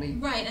penalty.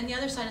 Right, and the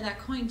other side of that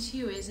coin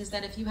too is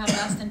that if you have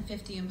less than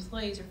 50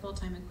 employees or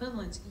full-time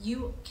equivalents,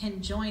 you can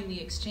join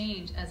the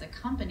exchange as a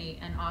company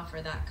and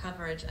offer that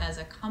coverage as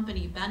a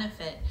company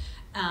benefit,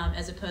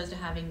 as opposed to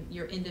having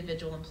your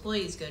individual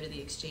employees go to the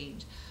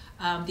exchange.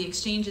 The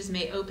exchanges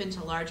may open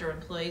to larger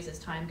employees as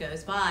time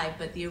goes by,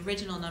 but the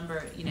original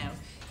number,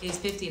 is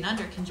 50 and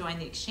under can join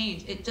the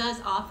exchange. It does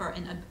offer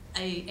an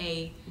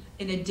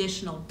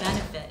additional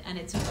benefit, and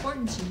it's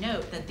important to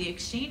note that the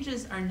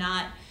exchanges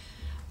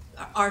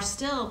are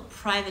still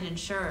private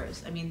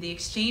insurers. I mean, the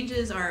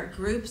exchanges are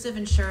groups of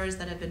insurers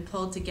that have been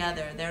pulled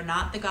together. They're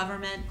not the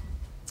government.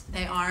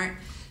 They aren't,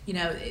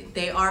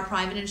 they are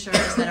private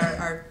insurers that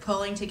are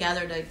pulling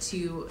together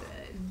to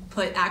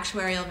put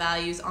actuarial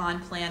values on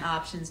plan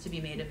options to be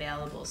made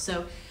available.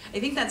 So I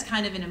think that's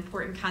kind of an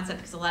important concept,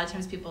 because a lot of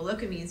times people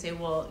look at me and say,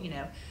 well,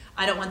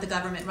 I don't want the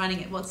government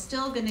running it. Well, it's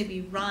still going to be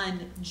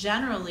run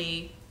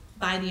generally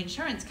by the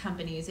insurance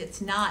companies.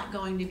 It's not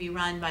going to be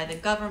run by the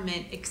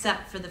government,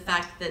 except for the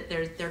fact that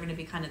they're going to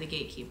be kind of the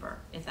gatekeeper,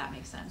 if that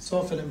makes sense.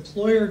 So if an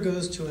employer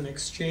goes to an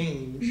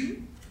exchange,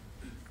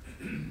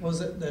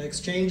 was it the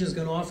exchange is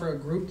going to offer a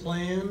group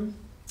plan?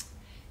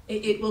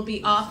 It will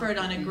be offered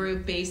on a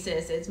group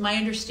basis. It's my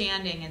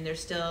understanding, and they're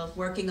still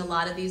working a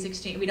lot of these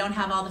exchanges. We don't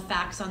have all the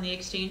facts on the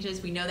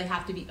exchanges. We know they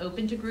have to be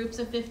open to groups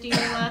of 50 or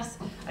less.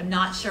 I'm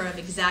not sure of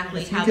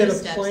exactly how those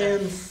steps are. If you get a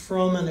plan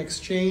from an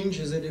exchange,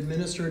 is it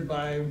administered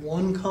by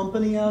one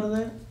company out of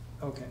that?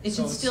 Okay. It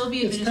should still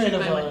be administered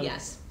by one,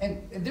 yes.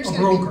 And there's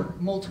going to be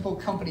multiple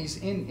companies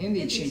in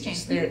the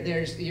exchanges.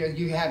 There's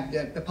you have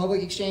the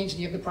public exchange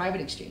and you have the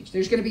private exchange.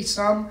 There's going to be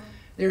some,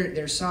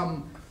 there's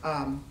some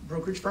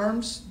brokerage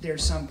firms,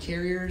 there's some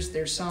carriers,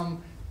 there's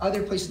some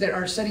other places that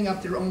are setting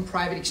up their own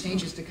private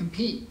exchanges to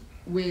compete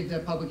with the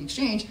public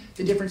exchange.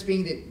 The difference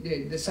being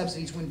that the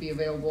subsidies wouldn't be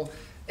available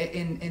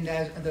in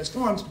those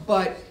forms,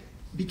 but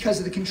because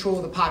of the control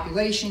of the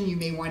population, you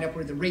may wind up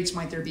where the rates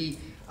might be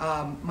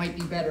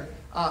better.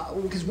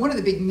 Because one of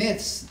the big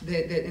myths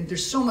and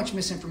there's so much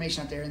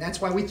misinformation out there, and that's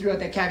why we threw out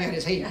that caveat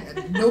is, hey,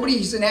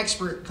 nobody's an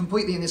expert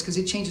completely in this because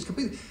it changes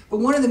completely. But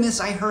one of the myths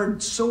I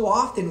heard so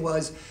often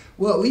was,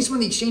 well, at least when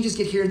the exchanges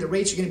get here, the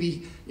rates are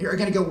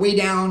going to go way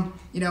down.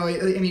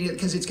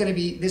 Because it's going to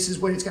be, this is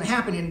what it's going to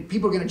happen, and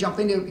people are going to jump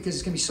into it because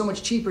it's going to be so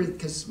much cheaper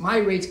because my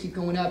rates keep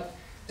going up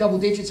double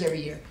digits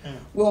every year. Yeah.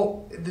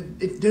 Well,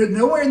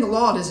 nowhere in the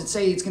law does it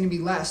say it's going to be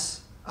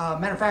less.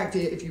 Matter of fact,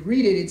 if you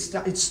read it,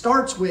 it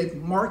starts with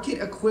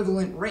market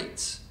equivalent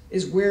rates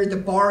is where the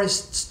bar is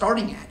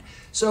starting at.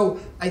 So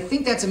I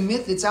think that's a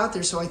myth that's out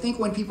there. So I think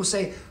when people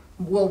say,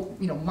 well,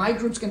 my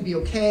group's going to be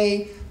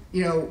okay,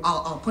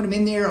 I'll put them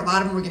in there. A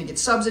lot of them are going to get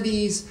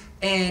subsidies,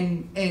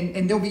 and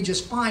they'll be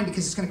just fine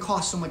because it's going to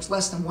cost so much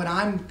less than what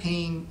I'm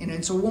paying,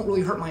 and so it won't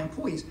really hurt my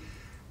employees.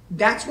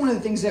 That's one of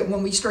the things that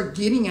when we start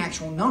getting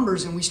actual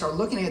numbers and we start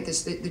looking at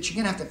this, that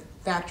you're going to have to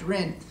factor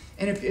in.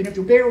 And if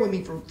you'll bear with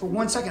me for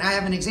 1 second, I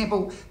have an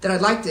example that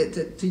I'd like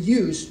to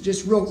use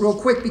just real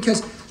quick,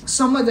 because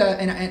some of the,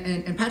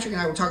 and Patrick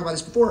and I were talking about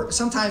this before,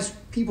 sometimes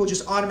people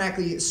just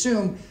automatically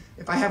assume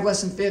if I have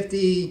less than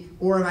 50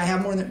 or if I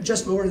have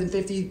just lower than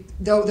 50,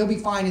 they'll be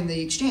fine in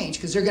the exchange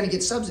because they're going to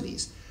get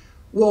subsidies.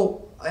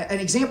 Well, an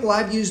example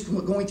I've used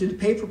going through the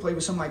pay for play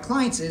with some of my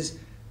clients is,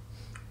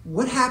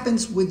 what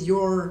happens with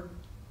your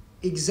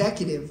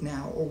executive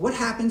now, or what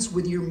happens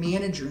with your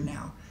manager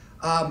now?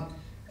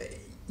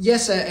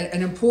 Yes,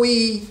 an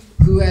employee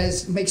who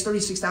makes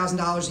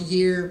 $36,000 a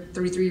year,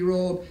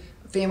 33-year-old,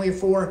 family of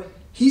 4,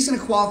 he's going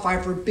to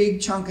qualify for a big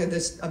chunk of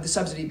the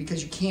subsidy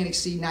because you can't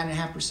exceed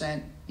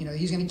 9.5%.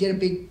 He's going to get a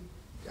big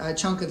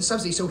chunk of the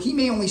subsidy. So he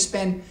may only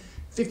spend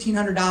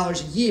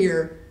 $1,500 a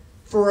year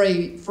for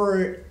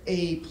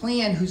a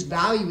plan whose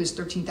value is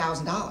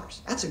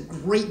 $13,000. That's a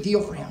great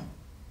deal for him.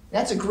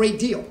 That's a great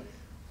deal.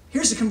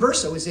 here's the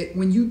converse though, is that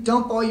when you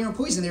dump all your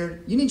employees in there,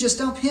 you didn't just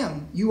dump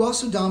him, you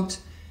also dumped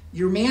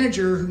your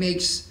manager who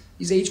makes,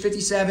 he's age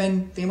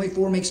 57, family of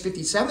 4, makes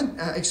makes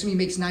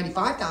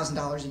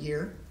 $95,000 a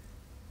year.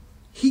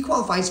 He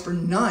qualifies for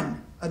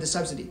none of the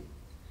subsidy.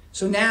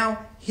 So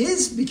now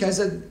because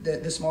of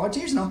the smaller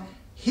tiers now,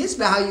 his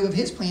value of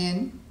his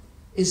plan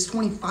is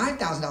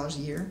 $25,000 a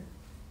year,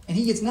 and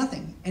he gets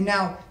nothing. And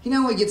now he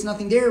not only gets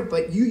nothing there,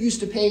 but you used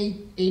to pay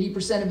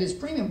 80% of his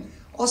premium.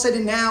 All of a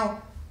sudden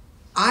now,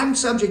 I'm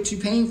subject to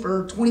paying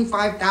for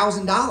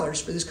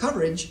 $25,000 for this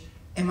coverage,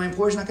 and my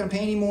employer's not going to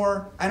pay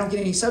anymore. I don't get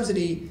any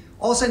subsidy.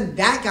 All of a sudden,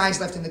 that guy's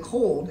left in the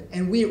cold,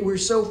 and we're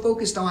so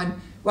focused on,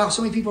 wow,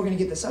 so many people are going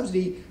to get the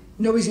subsidy.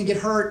 Nobody's going to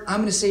get hurt. I'm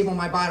going to save on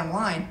my bottom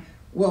line.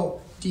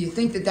 Well, do you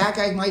think that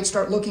guy might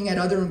start looking at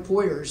other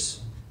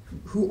employers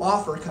who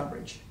offer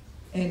coverage?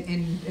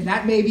 And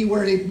that may be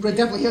where it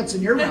definitely hits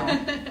in your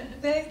realm.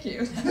 Thank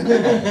you.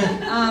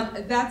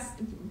 That's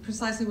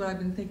precisely what I've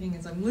been thinking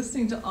as I'm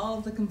listening to all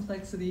of the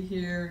complexity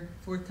here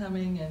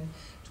forthcoming in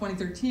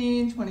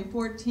 2013,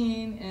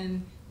 2014,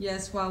 and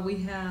yes, while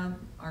we have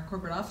our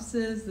corporate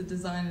offices that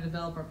design and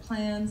develop our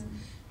plans,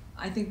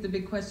 I think the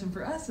big question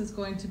for us is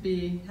going to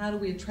be how do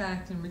we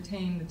attract and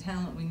retain the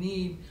talent we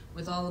need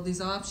with all of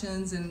these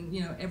options and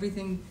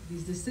everything,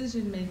 these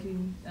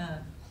decision-making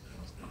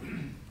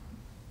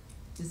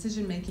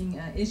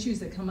issues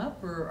that come up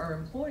for our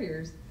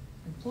employees,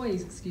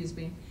 excuse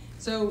me.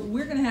 So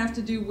we're going to have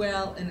to do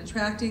well in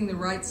attracting the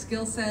right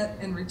skill set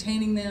and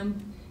retaining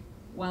them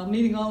while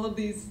meeting all of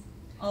these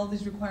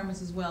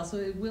requirements as well. So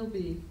it will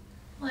be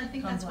Well, I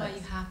think complex. that's why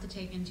you have to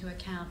take into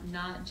account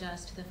not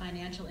just the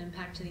financial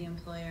impact to the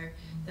employer,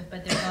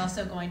 but there's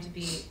also going to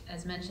be,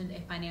 as mentioned, a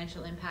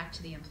financial impact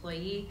to the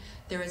employee.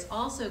 There is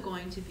also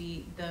going to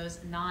be those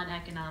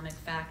non-economic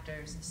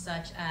factors,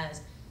 such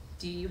as,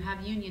 do you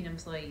have union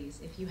employees?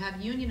 If you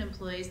have union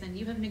employees, then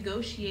you have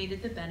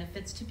negotiated the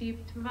benefits to be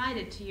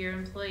provided to your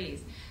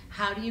employees.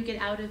 How do you get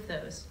out of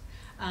those?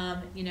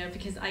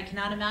 Because I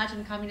cannot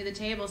imagine coming to the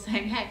table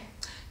saying, hey,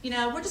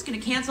 we're just going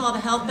to cancel all the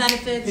health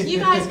benefits. You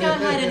guys go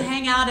ahead and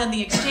hang out on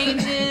the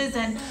exchanges,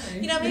 and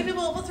maybe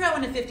we'll throw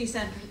in a 50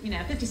 cent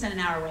an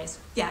hour raise.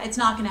 Yeah, it's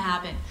not going to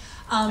happen.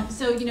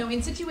 So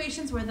in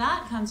situations where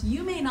that comes,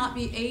 you may not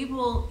be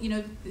able,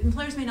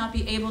 employers may not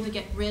be able to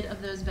get rid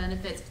of those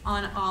benefits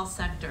on all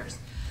sectors.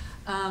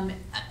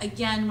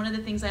 Again, one of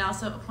the things I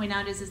also point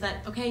out is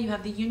that, okay, you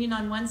have the union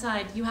on one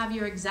side, you have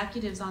your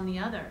executives on the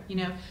other.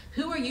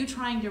 Who are you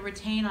trying to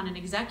retain on an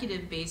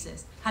executive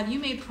basis? Have you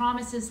made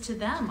promises to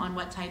them on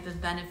what type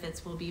of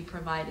benefits will be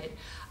provided?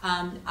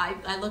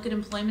 I look at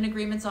employment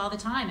agreements all the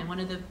time, and one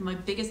of my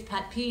biggest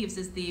pet peeves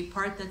is the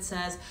part that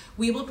says,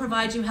 we will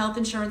provide you health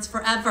insurance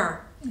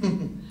forever,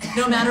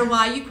 no matter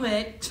why you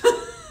quit.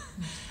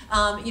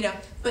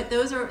 But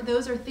those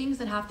are things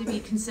that have to be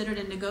considered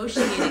and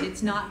negotiated.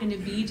 It's not going to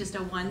be just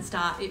a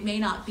one-stop. It may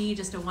not be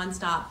just a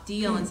one-stop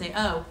deal and say,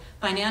 oh,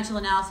 financial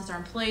analysis, our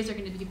employees are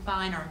going to be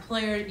fine. Our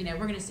employer,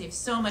 we're going to save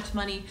so much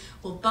money.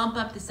 We'll bump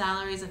up the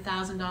salaries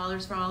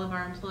 $1,000 for all of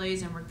our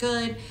employees, and we're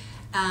good.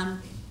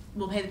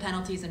 We'll pay the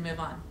penalties and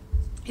move on.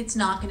 It's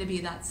not going to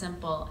be that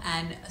simple,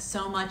 and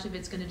so much of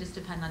it's going to just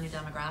depend on your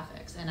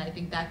demographics. And I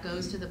think that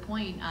goes to the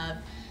point of,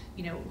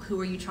 who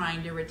are you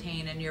trying to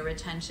retain and your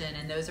retention,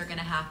 and those are going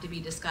to have to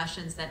be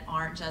discussions that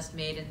aren't just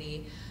made in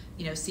the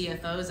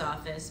CFO's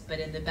office, but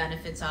in the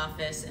benefits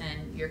office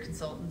and your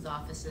consultants'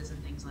 offices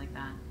and things like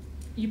that.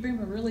 You bring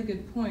up a really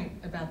good point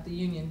about the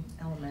union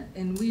element,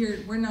 and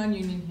we're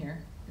non-union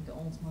here at the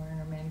Oldsmar in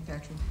our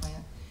manufacturing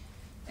plant,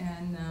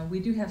 and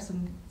we do have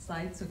some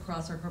sites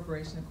across our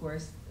corporation, of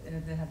course,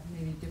 that have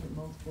maybe different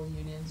multiple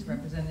unions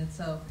represented.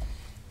 So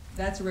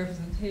that's a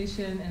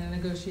representation and a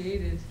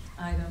negotiated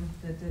item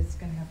that's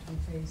going to have to be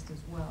faced as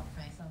well.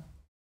 Right. So.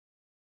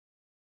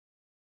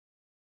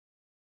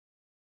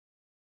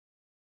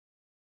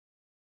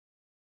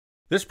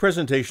 This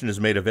presentation is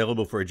made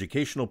available for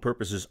educational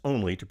purposes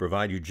only to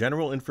provide you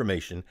general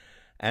information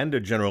and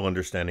a general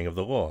understanding of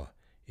the law.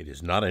 It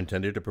is not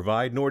intended to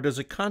provide, nor does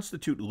it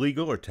constitute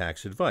legal or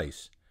tax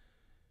advice.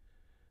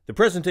 The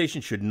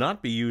presentation should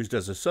not be used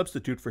as a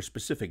substitute for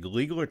specific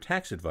legal or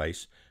tax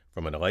advice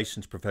from a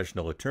licensed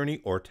professional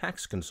attorney or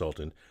tax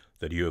consultant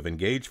that you have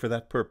engaged for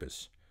that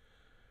purpose.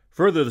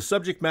 Further, the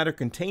subject matter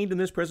contained in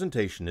this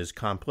presentation is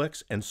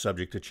complex and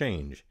subject to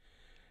change.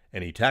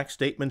 Any tax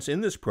statements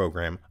in this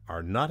program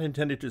are not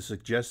intended to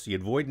suggest the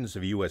avoidance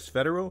of U.S.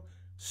 federal,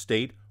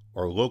 state,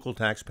 or local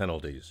tax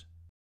penalties.